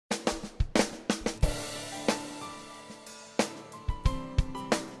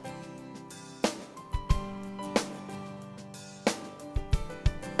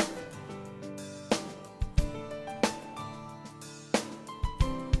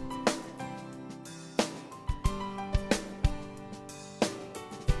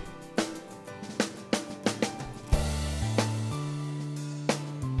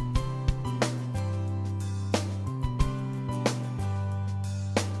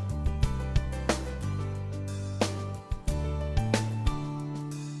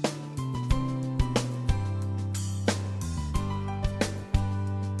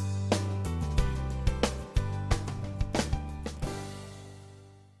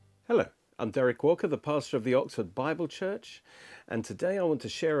I'm Derek Walker, the pastor of the Oxford Bible Church, and today I want to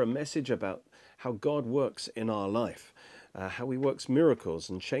share a message about how God works in our life, how He works miracles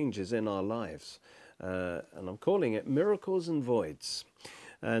and changes in our lives. And I'm calling it Miracles and Voids.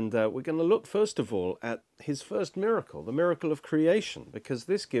 And we're going to look first of all at His first miracle, the miracle of creation, because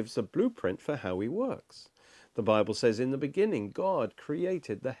this gives a blueprint for how He works. The Bible says, in the beginning, God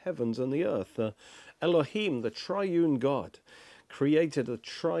created the heavens and the earth. Elohim, the triune God, created a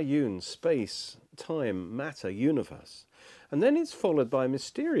triune space, time, matter, universe. And then it's followed by a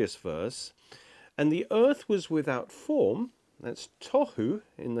mysterious verse, and the earth was without form, that's tohu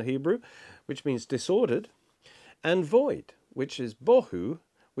in the Hebrew, which means disordered, and void, which is bohu,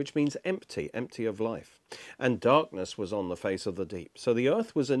 which means empty, empty of life. And darkness was on the face of the deep. So the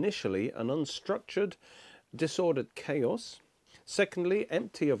earth was initially an unstructured, disordered chaos. Secondly,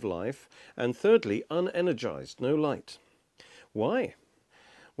 empty of life. And thirdly, unenergized, no light. Why?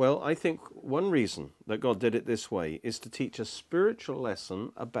 Well, I think one reason that God did it this way is to teach a spiritual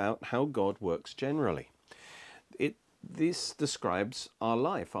lesson about how God works generally. This describes our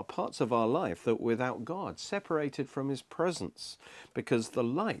life, our parts of our life that without God, separated from His presence, because the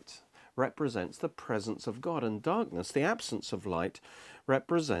light represents the presence of God, and darkness, the absence of light,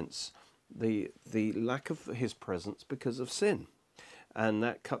 represents the lack of His presence because of sin, and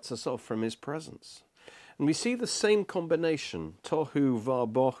that cuts us off from His presence. And we see the same combination, tohu va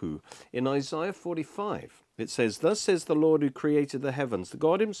bohu, in Isaiah 45. It says, "Thus says the Lord who created the heavens, the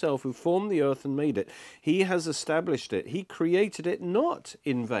God Himself who formed the earth and made it. He has established it. He created it not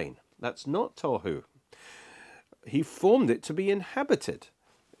in vain." That's not tohu. He formed it to be inhabited,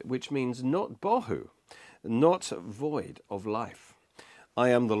 which means not bohu, not void of life. I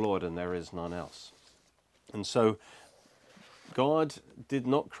am the Lord and there is none else. And so God did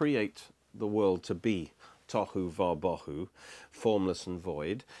not create the world to be tohu va bohu, formless and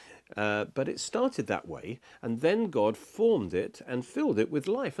void, but it started that way, and then God formed it and filled it with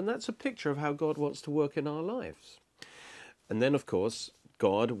life, and that's a picture of how God wants to work in our lives. And then, of course,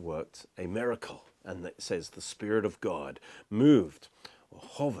 God worked a miracle, and it says the Spirit of God moved, or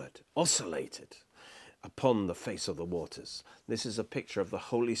hovered, oscillated upon the face of the waters. This is a picture of the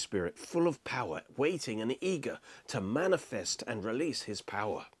Holy Spirit, full of power, waiting and eager to manifest and release His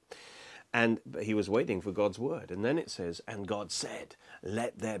power. And He was waiting for God's word. And then it says, and God said,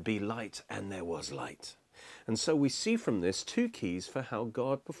 let there be light, and there was light. And so we see from this two keys for how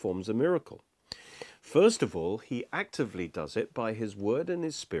God performs a miracle. First of all, He actively does it by His word and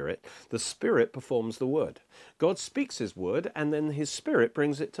His Spirit. The Spirit performs the word. God speaks His word, and then His Spirit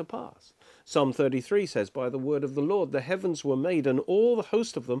brings it to pass. Psalm 33 says, by the word of the Lord the heavens were made, and all the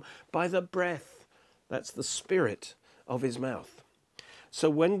host of them by the breath. That's the Spirit of His mouth. So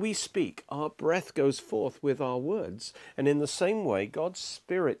when we speak, our breath goes forth with our words, and in the same way, God's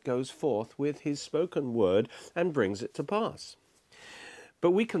Spirit goes forth with His spoken word and brings it to pass.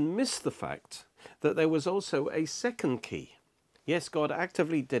 But we can miss the fact that there was also a second key. Yes, God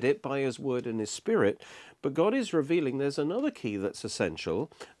actively did it by His word and His Spirit, but God is revealing there's another key that's essential,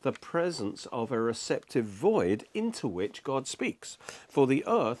 the presence of a receptive void into which God speaks. For the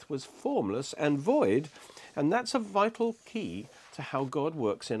earth was formless and void, and that's a vital key to how God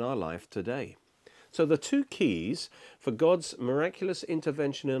works in our life today. So the two keys for God's miraculous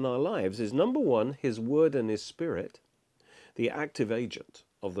intervention in our lives is, number one, His word and His Spirit, the active agent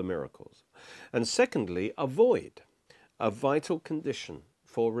of the miracles. And secondly, a void, a vital condition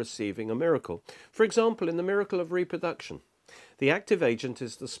for receiving a miracle. For example, in the miracle of reproduction, the active agent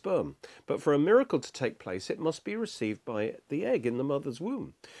is the sperm, but for a miracle to take place, it must be received by the egg in the mother's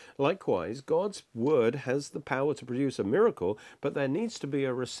womb. Likewise, God's word has the power to produce a miracle, but there needs to be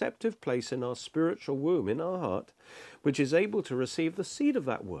a receptive place in our spiritual womb, in our heart, which is able to receive the seed of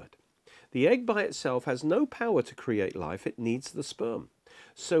that word. The egg by itself has no power to create life, it needs the sperm.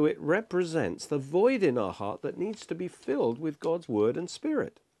 So it represents the void in our heart that needs to be filled with God's word and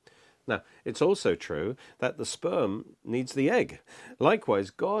Spirit. Now, it's also true that the sperm needs the egg.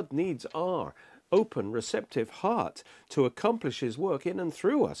 Likewise, God needs our open, receptive heart to accomplish His work in and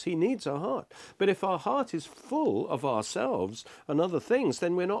through us. He needs our heart. But if our heart is full of ourselves and other things,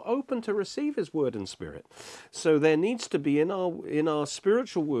 then we're not open to receive His word and Spirit. So there needs to be in our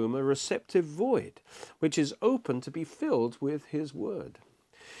spiritual womb a receptive void, which is open to be filled with His word.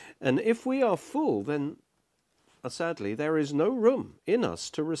 And if we are full, then sadly, there is no room in us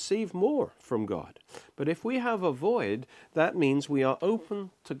to receive more from God. But if we have a void, that means we are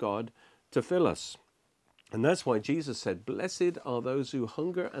open to God to fill us. And that's why Jesus said, blessed are those who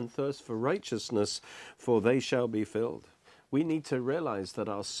hunger and thirst for righteousness, for they shall be filled. We need to realize that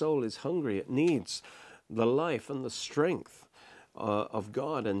our soul is hungry. It needs the life and the strength of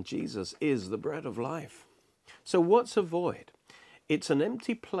God and Jesus is the bread of life. So what's a void? It's an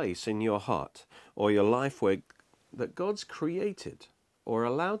empty place in your heart or your life that God's created or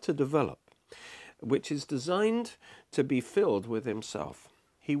allowed to develop, which is designed to be filled with himself.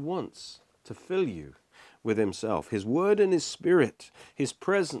 He wants to fill you with himself, his word and his spirit, his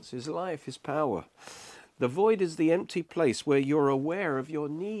presence, his life, his power. The void is the empty place where you're aware of your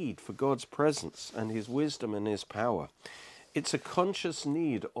need for God's presence and his wisdom and his power. It's a conscious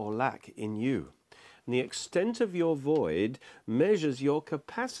need or lack in you. And the extent of your void measures your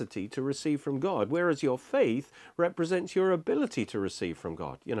capacity to receive from God, whereas your faith represents your ability to receive from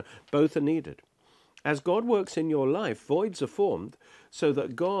God. Both are needed. As God works in your life, voids are formed so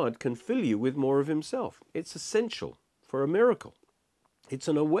that God can fill you with more of himself. It's essential for a miracle. It's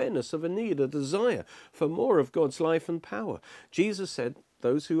an awareness of a need, a desire for more of God's life and power. Jesus said,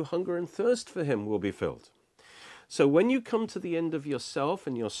 those who hunger and thirst for him will be filled. So when you come to the end of yourself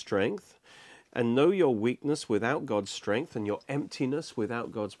and your strength, and know your weakness without God's strength, and your emptiness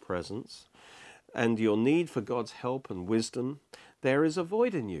without God's presence, and your need for God's help and wisdom, there is a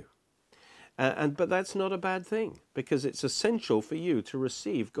void in you. But that's not a bad thing, because it's essential for you to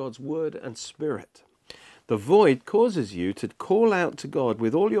receive God's word and spirit. The void causes you to call out to God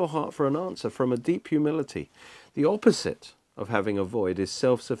with all your heart for an answer from a deep humility. The opposite of having a void is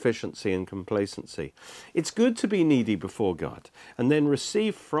self-sufficiency and complacency. It's good to be needy before God and then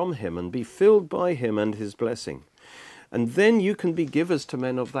receive from him and be filled by him and his blessing. And then you can be givers to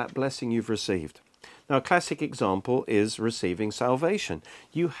men of that blessing you've received. Now, a classic example is receiving salvation.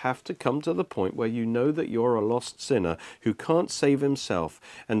 You have to come to the point where you know that you're a lost sinner who can't save himself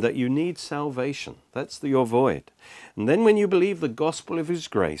and that you need salvation. That's your void. And then when you believe the gospel of his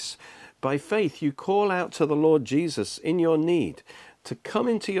grace, by faith you call out to the Lord Jesus in your need to come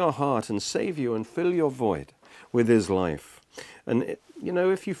into your heart and save you and fill your void with his life. And,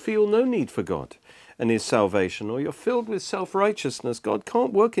 if you feel no need for God and his salvation, or you're filled with self-righteousness, God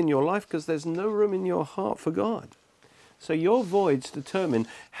can't work in your life because there's no room in your heart for God. So your voids determine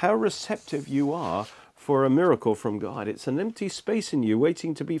how receptive you are for a miracle from God. It's an empty space in you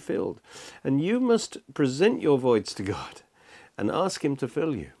waiting to be filled. And you must present your voids to God and ask him to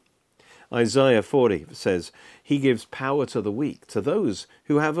fill you. Isaiah 40 says, he gives power to the weak, to those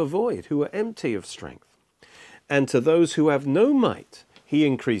who have a void, who are empty of strength. And to those who have no might, he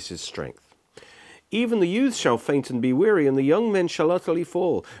increases strength. Even the youth shall faint and be weary, and the young men shall utterly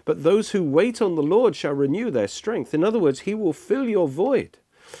fall. But those who wait on the Lord shall renew their strength. In other words, he will fill your void.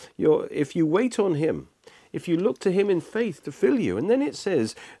 If you wait on him, if you look to him in faith to fill you. And then it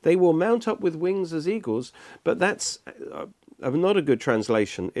says, they will mount up with wings as eagles. But that's not a good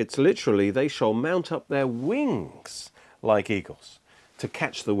translation. It's literally, they shall mount up their wings like eagles to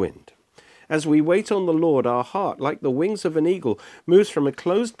catch the wind. As we wait on the Lord, our heart, like the wings of an eagle, moves from a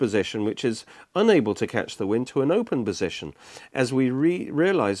closed position, which is unable to catch the wind, to an open position, as we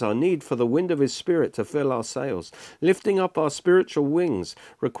realize our need for the wind of his spirit to fill our sails. Lifting up our spiritual wings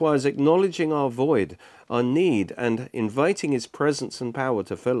requires acknowledging our void, our need, and inviting his presence and power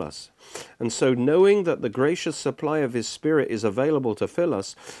to fill us. And so, knowing that the gracious supply of his spirit is available to fill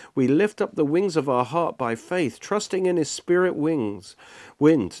us, we lift up the wings of our heart by faith, trusting in his spirit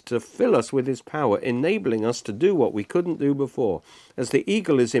wind to fill us with his power, enabling us to do what we couldn't do before. As the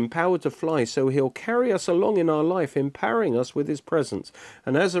eagle is empowered to fly, so he'll carry us along in our life, empowering us with his presence.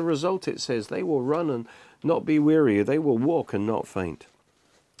 And as a result, it says, they will run and not be weary, they will walk and not faint.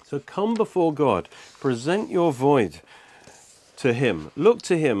 So come before God, present your void to him, look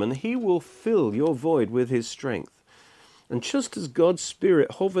to him, and he will fill your void with his strength. And just as God's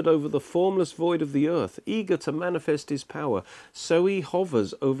Spirit hovered over the formless void of the earth, eager to manifest his power, so he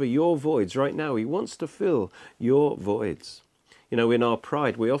hovers over your voids right now. He wants to fill your voids. In our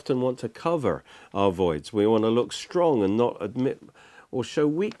pride, we often want to cover our voids. We want to look strong and not admit or show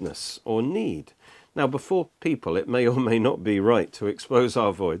weakness or need. Now, before people, it may or may not be right to expose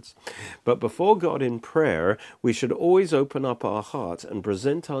our voids. But before God in prayer, we should always open up our heart and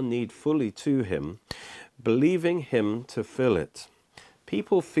present our need fully to him, believing him to fill it.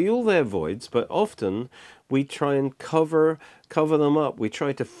 People feel their voids, but often we try and cover them up. We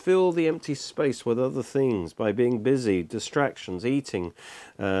try to fill the empty space with other things by being busy, distractions, eating,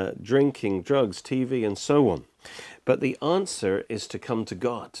 drinking, drugs, TV, and so on. But the answer is to come to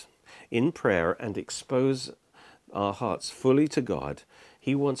God in prayer and expose our hearts fully to God.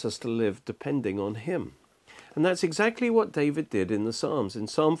 He wants us to live depending on him. And that's exactly what David did in the Psalms. In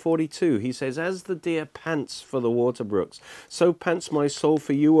Psalm 42, he says, as the deer pants for the water brooks, so pants my soul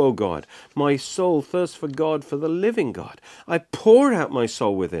for you, O God. My soul thirsts for God, for the living God. I pour out my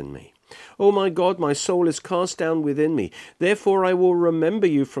soul within me. O my God, my soul is cast down within me. Therefore I will remember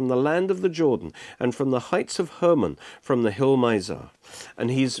you from the land of the Jordan, and from the heights of Hermon, from the hill Mizar. And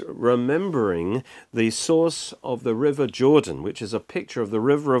he's remembering the source of the river Jordan, which is a picture of the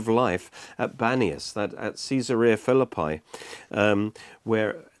river of life at Banias, that at Caesarea Philippi,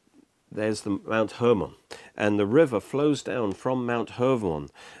 where there's the Mount Hermon, and the river flows down from Mount Hermon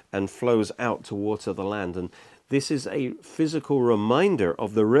and flows out to water the land. And this is a physical reminder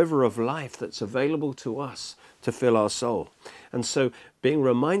of the river of life that's available to us to fill our soul. And so being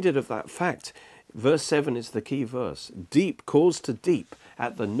reminded of that fact, verse 7 is the key verse. Deep calls to deep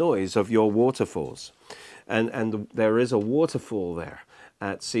at the noise of your waterfalls. And there is a waterfall there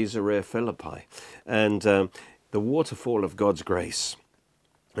at Caesarea Philippi, and the waterfall of God's grace.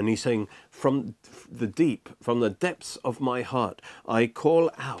 And he's saying, from the deep, from the depths of my heart, I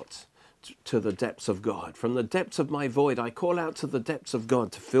call out to the depths of God. From the depths of my void, I call out to the depths of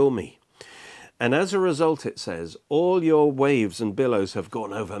God to fill me. And as a result, it says, all your waves and billows have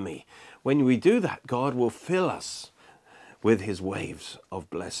gone over me. When we do that, God will fill us with his waves of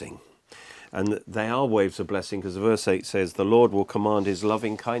blessing. And they are waves of blessing, because verse 8 says, the Lord will command his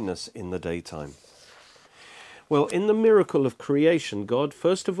loving kindness in the daytime. Well, in the miracle of creation, God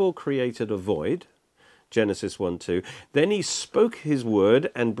first of all created a void, Genesis 1:2. Then he spoke his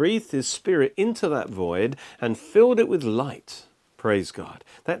word and breathed his spirit into that void and filled it with light. Praise God.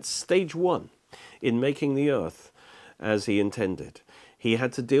 That's stage one in making the earth as he intended. He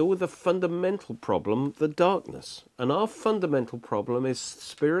had to deal with a fundamental problem, the darkness. And our fundamental problem is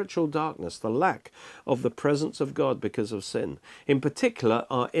spiritual darkness, the lack of the presence of God because of sin. In particular,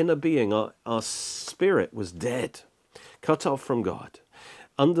 our inner being, our spirit was dead, cut off from God,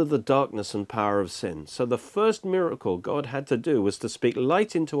 under the darkness and power of sin. So the first miracle God had to do was to speak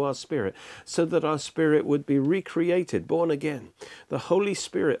light into our spirit so that our spirit would be recreated, born again. The Holy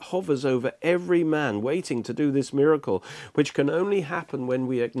Spirit hovers over every man waiting to do this miracle, which can only happen when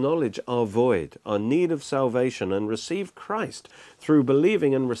we acknowledge our void, our need of salvation, and receive Christ through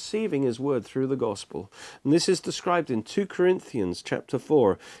believing and receiving his word through the gospel. And this is described in 2 Corinthians chapter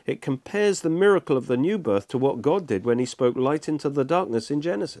 4. It compares the miracle of the new birth to what God did when he spoke light into the darkness in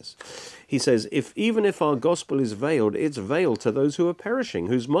Genesis. He says, even if our gospel is veiled, it's veiled to those who are perishing,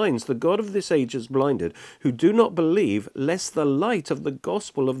 whose minds the God of this age has blinded, who do not believe, lest the light of the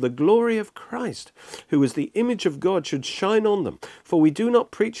gospel of the glory of Christ, who is the image of God, should shine on them. For we do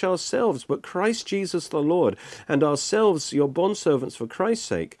not preach ourselves, but Christ Jesus the Lord, and ourselves your bondservants for Christ's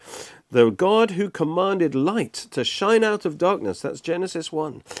sake. The God who commanded light to shine out of darkness, that's Genesis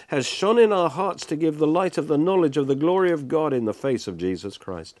 1, has shone in our hearts to give the light of the knowledge of the glory of God in the face of Jesus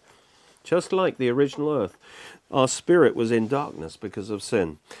Christ. Just like the original earth, our spirit was in darkness because of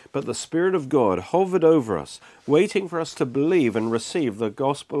sin. But the Spirit of God hovered over us, waiting for us to believe and receive the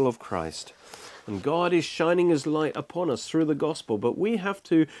gospel of Christ. And God is shining his light upon us through the gospel, but we have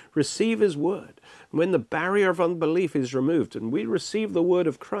to receive his word. When the barrier of unbelief is removed and we receive the word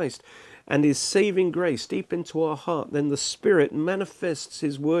of Christ and his saving grace deep into our heart, then the Spirit manifests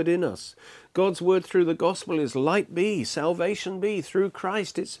his word in us. God's word through the gospel is light be, salvation be, through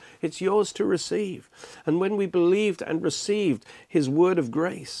Christ. It's yours to receive. And when we believed and received his word of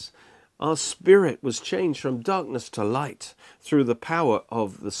grace, our spirit was changed from darkness to light through the power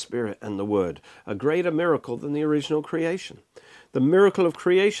of the Spirit and the word. A greater miracle than the original creation. The miracle of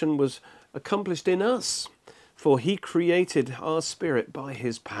creation was accomplished in us, for he created our spirit by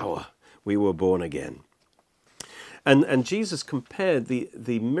his power. We were born again. And Jesus compared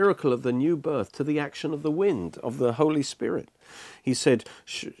the miracle of the new birth to the action of the wind, of the Holy Spirit. He said,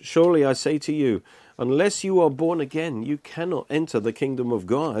 surely I say to you, unless you are born again, you cannot enter the kingdom of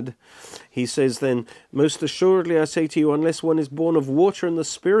God. He says then, most assuredly I say to you, unless one is born of water and the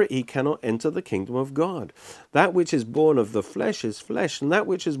Spirit, he cannot enter the kingdom of God. That which is born of the flesh is flesh, and that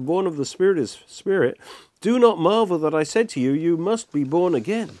which is born of the Spirit is spirit. Do not marvel that I said to you, you must be born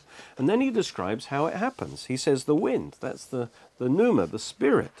again. And then he describes how it happens. He says the wind, that's the pneuma, the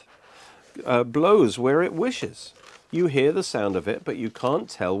Spirit, blows where it wishes. You hear the sound of it, but you can't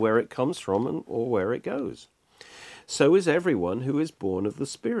tell where it comes from or where it goes. So is everyone who is born of the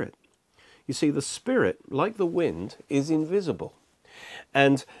Spirit. You see, the Spirit, like the wind, is invisible.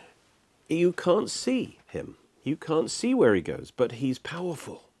 And you can't see him. You can't see where he goes, but he's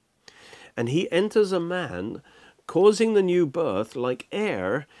powerful. And he enters a man, causing the new birth, like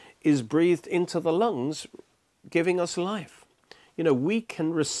air is breathed into the lungs, giving us life. we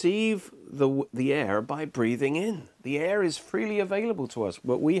can receive the air by breathing in. The air is freely available to us,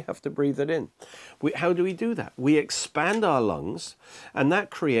 but we have to breathe it in. How do we do that? We expand our lungs, and that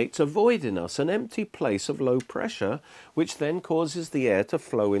creates a void in us, an empty place of low pressure, which then causes the air to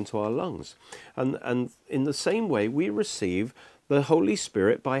flow into our lungs. And in the same way, we receive the Holy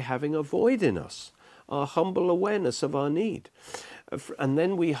Spirit by having a void in us, our humble awareness of our need. And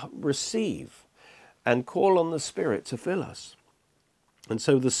then we receive and call on the Spirit to fill us. And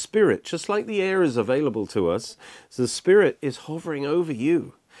so the Spirit, just like the air is available to us, the Spirit is hovering over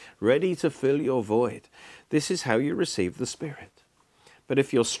you, ready to fill your void. This is how you receive the Spirit. But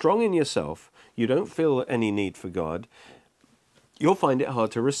if you're strong in yourself, you don't feel any need for God, you'll find it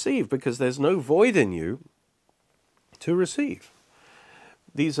hard to receive because there's no void in you to receive.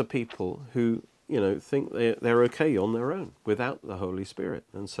 These are people who, think they're okay on their own without the Holy Spirit,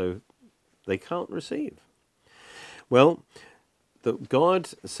 and so they can't receive. Well, God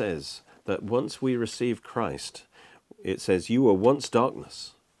says that once we receive Christ, it says, you were once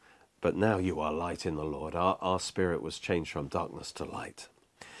darkness, but now you are light in the Lord. Our spirit was changed from darkness to light.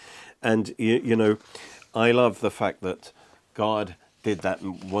 And, I love the fact that God did that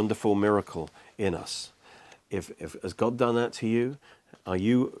wonderful miracle in us. If has God done that to you? Are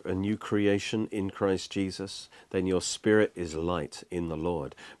you a new creation in Christ Jesus? Then your spirit is light in the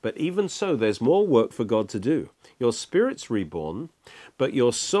Lord. But even so, there's more work for God to do. Your spirit's reborn, but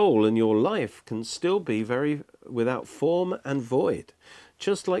your soul and your life can still be very without form and void,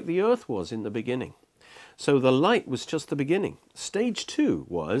 just like the earth was in the beginning. So the light was just the beginning. Stage 2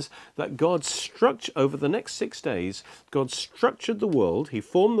 was that God structured, over the next 6 days, God structured the world, he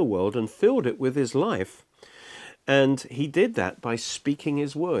formed the world and filled it with his life. And he did that by speaking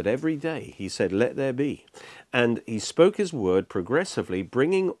his word every day. He said, let there be. And he spoke his word progressively,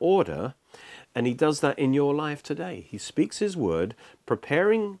 bringing order. And he does that in your life today. He speaks his word,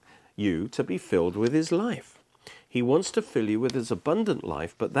 preparing you to be filled with his life. He wants to fill you with his abundant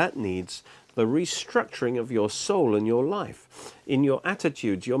life, but that needs the restructuring of your soul and your life, in your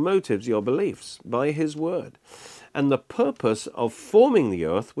attitudes, your motives, your beliefs, by his word. And the purpose of forming the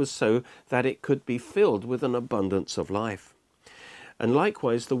earth was so that it could be filled with an abundance of life. And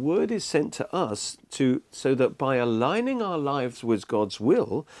likewise, the word is sent to us so that by aligning our lives with God's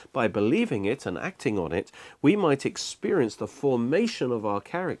will, by believing it and acting on it, we might experience the formation of our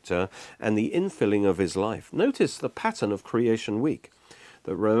character and the infilling of his life. Notice the pattern of creation week.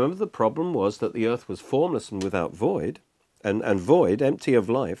 That remember, the problem was that the earth was formless and without void, and void, empty of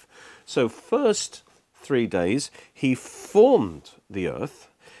life. So first 3 days, he formed the earth,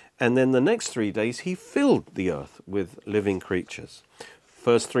 and then the next 3 days, he filled the earth with living creatures.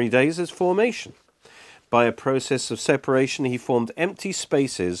 First 3 days is formation. By a process of separation, he formed empty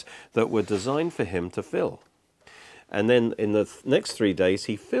spaces that were designed for him to fill. And then in the next 3 days,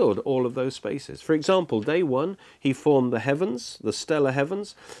 he filled all of those spaces. For example, day 1, he formed the heavens, the stellar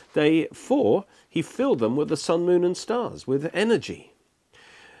heavens. Day 4, he filled them with the sun, moon, and stars, with energy.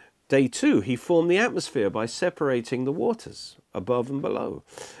 Day 2, he formed the atmosphere by separating the waters above and below.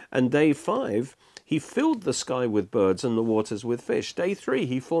 And day 5, he filled the sky with birds and the waters with fish. Day 3,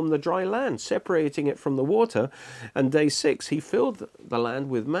 he formed the dry land, separating it from the water. And day 6, he filled the land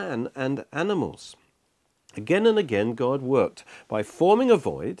with man and animals. Again and again, God worked by forming a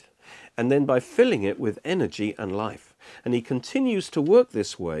void and then by filling it with energy and life. And he continues to work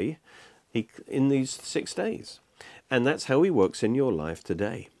this way in these 6 days. And that's how he works in your life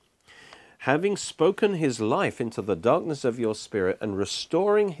today. Having spoken his life into the darkness of your spirit and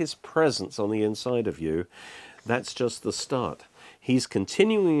restoring his presence on the inside of you, that's just the start. He's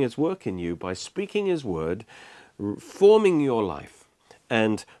continuing his work in you by speaking his word, forming your life,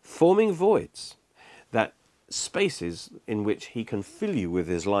 and forming voids, that spaces in which he can fill you with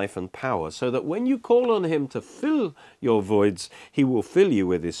his life and power, so that when you call on him to fill your voids, he will fill you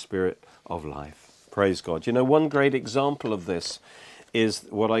with his spirit of life. Praise God. One great example of this is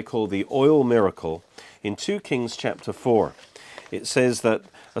what I call the oil miracle in 2 Kings chapter 4. It says that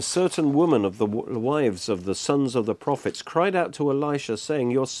a certain woman of the wives of the sons of the prophets cried out to Elisha,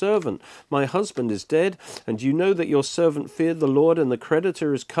 saying, your servant, my husband, is dead, and you know that your servant feared the Lord, and the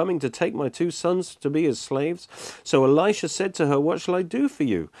creditor is coming to take my 2 sons to be his slaves. So Elisha said to her, what shall I do for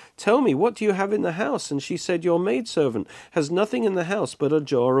you? Tell me, what do you have in the house? And she said, your maidservant has nothing in the house but a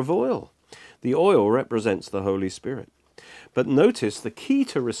jar of oil. The oil represents the Holy Spirit. But notice the key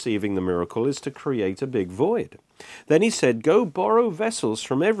to receiving the miracle is to create a big void. Then he said, go borrow vessels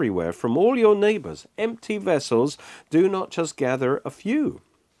from everywhere, from all your neighbors, empty vessels. Do not just gather a few.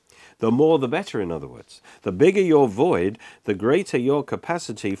 The more the better, in other words. The bigger your void, the greater your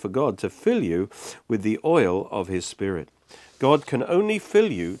capacity for God to fill you with the oil of his Spirit. God can only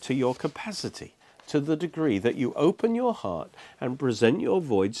fill you to your capacity, to the degree that you open your heart and present your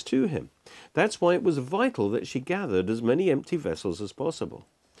voids to him. That's why it was vital that she gathered as many empty vessels as possible.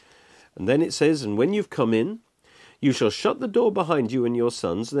 And then it says, and when you've come in, you shall shut the door behind you and your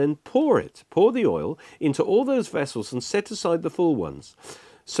sons, then pour the oil into all those vessels and set aside the full ones.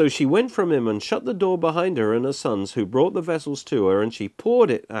 So she went from him and shut the door behind her and her sons, who brought the vessels to her, and she poured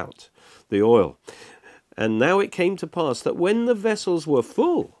it out, the oil. And now it came to pass that when the vessels were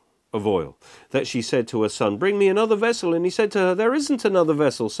full of oil, that she said to her son, bring me another vessel. And he said to her, there isn't another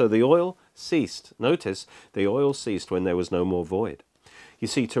vessel. So the oil ceased. Notice, the oil ceased when there was no more void. You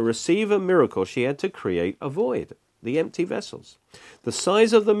see, to receive a miracle, she had to create a void, the empty vessels. The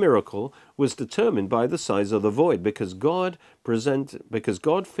size of the miracle was determined by the size of the void, because God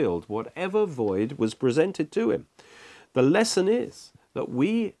filled whatever void was presented to him. The lesson is that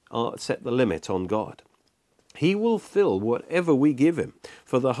we set the limit on God. He will fill whatever we give him,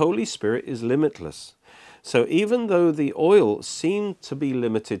 for the Holy Spirit is limitless. So even though the oil seemed to be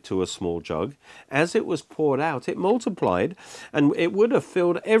limited to a small jug, as it was poured out, it multiplied, and it would have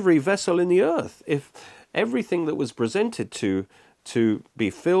filled every vessel in the earth if everything that was presented to be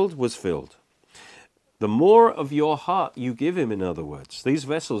filled was filled. The more of your heart you give him, in other words, these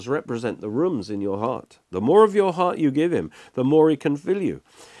vessels represent the rooms in your heart. The more of your heart you give him, the more he can fill you.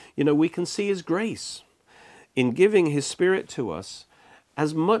 You know, we can see his grace in giving his Spirit to us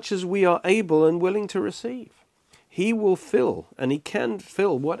as much as we are able and willing to receive. He will fill, and he can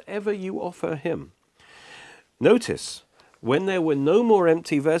fill whatever you offer him. Notice, when there were no more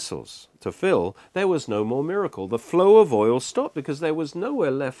empty vessels to fill, there was no more miracle. The flow of oil stopped because there was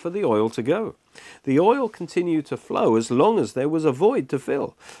nowhere left for the oil to go. The oil continued to flow as long as there was a void to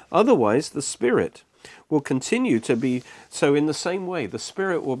fill. Otherwise, the Spirit will continue to be, so in the same way, the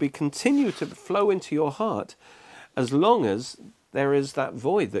Spirit will continue to flow into your heart as long as there is that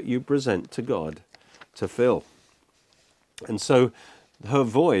void that you present to God to fill. And so her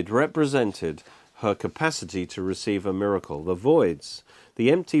void represented her capacity to receive a miracle. The voids,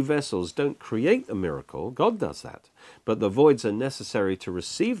 the empty vessels, don't create the miracle. God does that. But the voids are necessary to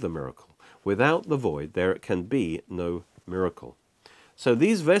receive the miracle. Without the void, there can be no miracle. So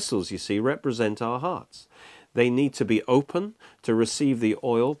these vessels, you see, represent our hearts. They need to be open to receive the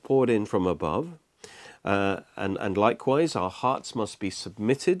oil poured in from above. And likewise, our hearts must be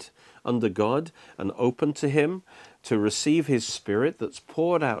submitted under God and open to him to receive his Spirit that's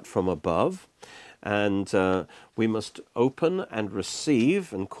poured out from above. And we must open and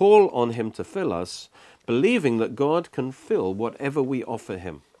receive and call on him to fill us, believing that God can fill whatever we offer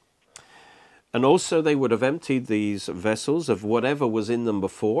him. And also they would have emptied these vessels of whatever was in them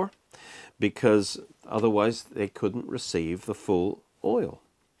before, because otherwise they couldn't receive the full oil.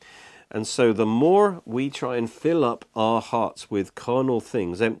 And so the more we try and fill up our hearts with carnal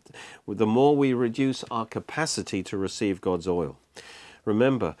things, the more we reduce our capacity to receive God's oil.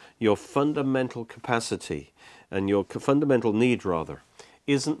 Remember, your fundamental capacity and your fundamental need, rather,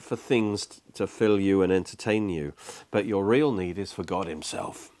 isn't for things to fill you and entertain you, but your real need is for God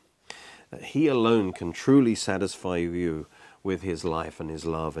himself. He alone can truly satisfy you with his life and his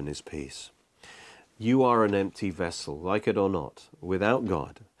love and his peace. You are an empty vessel, like it or not, without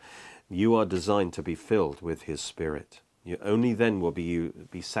God. You are designed to be filled with his Spirit. Only then will you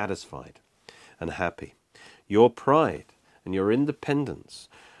be satisfied and happy. Your pride and your independence,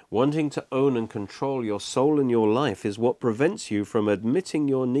 wanting to own and control your soul and your life, is what prevents you from admitting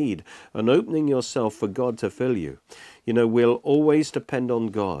your need and opening yourself for God to fill you. You know, we'll always depend on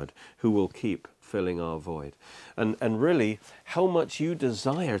God, who will keep filling our void. And really, how much you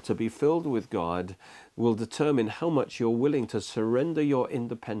desire to be filled with God will determine how much you're willing to surrender your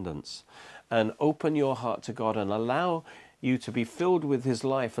independence and open your heart to God and allow you to be filled with his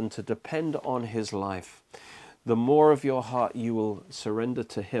life and to depend on his life. The more of your heart you will surrender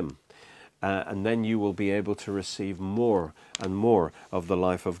to him, and then you will be able to receive more and more of the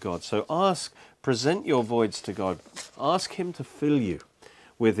life of God. So present your voids to God. Ask him to fill you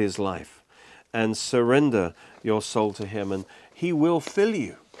with his life and surrender your soul to him, and he will fill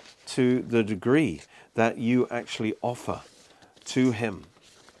you to the degree that you actually offer to him.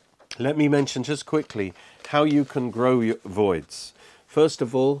 Let me mention just quickly how you can grow your voids. First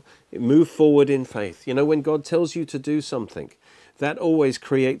of all, move forward in faith. You know, when God tells you to do something, that always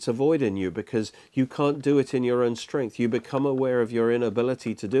creates a void in you because you can't do it in your own strength. You become aware of your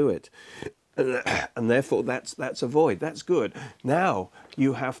inability to do it. And therefore, that's a void. That's good. Now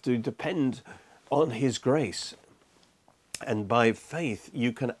you have to depend on his grace. And by faith,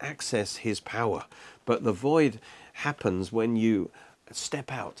 you can access his power. But the void happens when you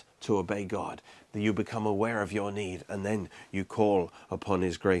step out to obey God. You become aware of your need, and then you call upon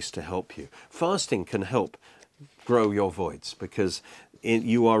His grace to help you. Fasting can help grow your voids, because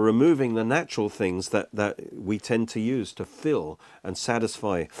you are removing the natural things that we tend to use to fill and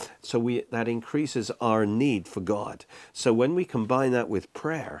satisfy. So that increases our need for God. So when we combine that with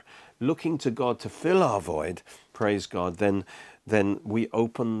prayer, looking to God to fill our void, praise God, then we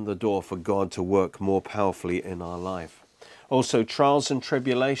open the door for God to work more powerfully in our life. Also, trials and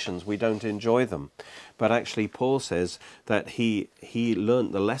tribulations, we don't enjoy them. But actually, Paul says that he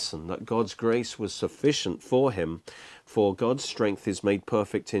learnt the lesson that God's grace was sufficient for him, for God's strength is made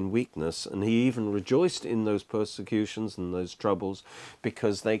perfect in weakness. And he even rejoiced in those persecutions and those troubles,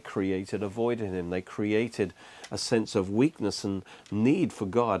 because they created a void in him. They created a sense of weakness and need for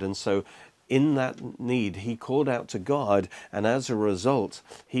God. And so in that need, he called out to God, and as a result,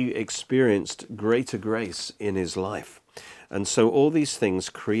 he experienced greater grace in his life. And so all these things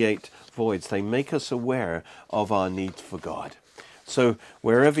create voids. They make us aware of our need for God. So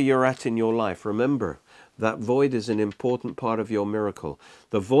wherever you're at in your life, remember that void is an important part of your miracle.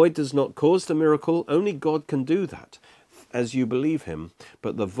 The void does not cause the miracle. Only God can do that as you believe Him.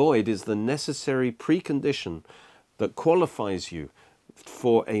 But the void is the necessary precondition that qualifies you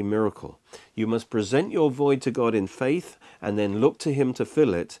for a miracle. You must present your void to God in faith, and then look to Him to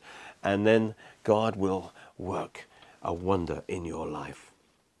fill it, and then God will work a wonder in your life.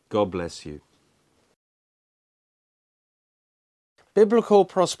 God bless you. Biblical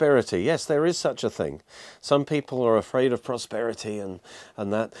prosperity. Yes, there is such a thing. Some people are afraid of prosperity and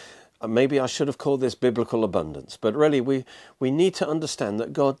that. Maybe I should have called this biblical abundance. But really, we need to understand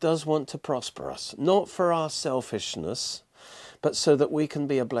that God does want to prosper us, not for our selfishness, but so that we can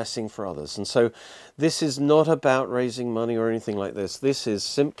be a blessing for others. And so this is not about raising money or anything like this. This is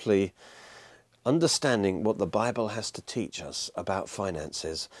simply understanding what the Bible has to teach us about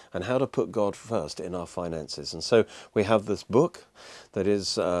finances and how to put God first in our finances. And so we have this book that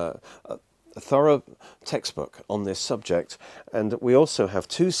is a thorough textbook on this subject, and we also have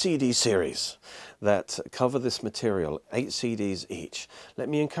 2 CD series that cover this material, 8 CDs each. Let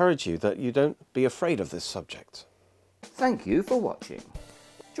me encourage you that you don't be afraid of this subject. Thank you for watching.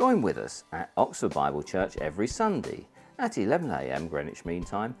 Join with us at Oxford Bible Church every Sunday at 11 AM Greenwich Mean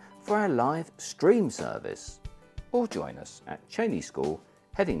Time for our live stream service, or join us at Cheney School,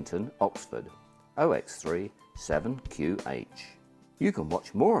 Headington, Oxford, OX3 7QH. You can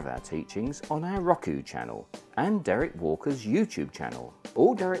watch more of our teachings on our Roku channel and Derek Walker's YouTube channel.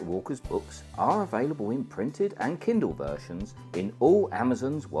 All Derek Walker's books are available in printed and Kindle versions in all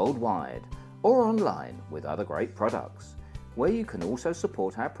Amazons worldwide, or online with other great products, where you can also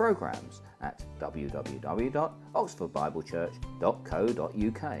support our programs at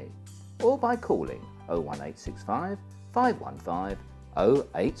www.oxfordbiblechurch.co.uk, or by calling 01865 515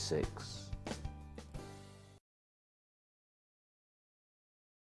 086.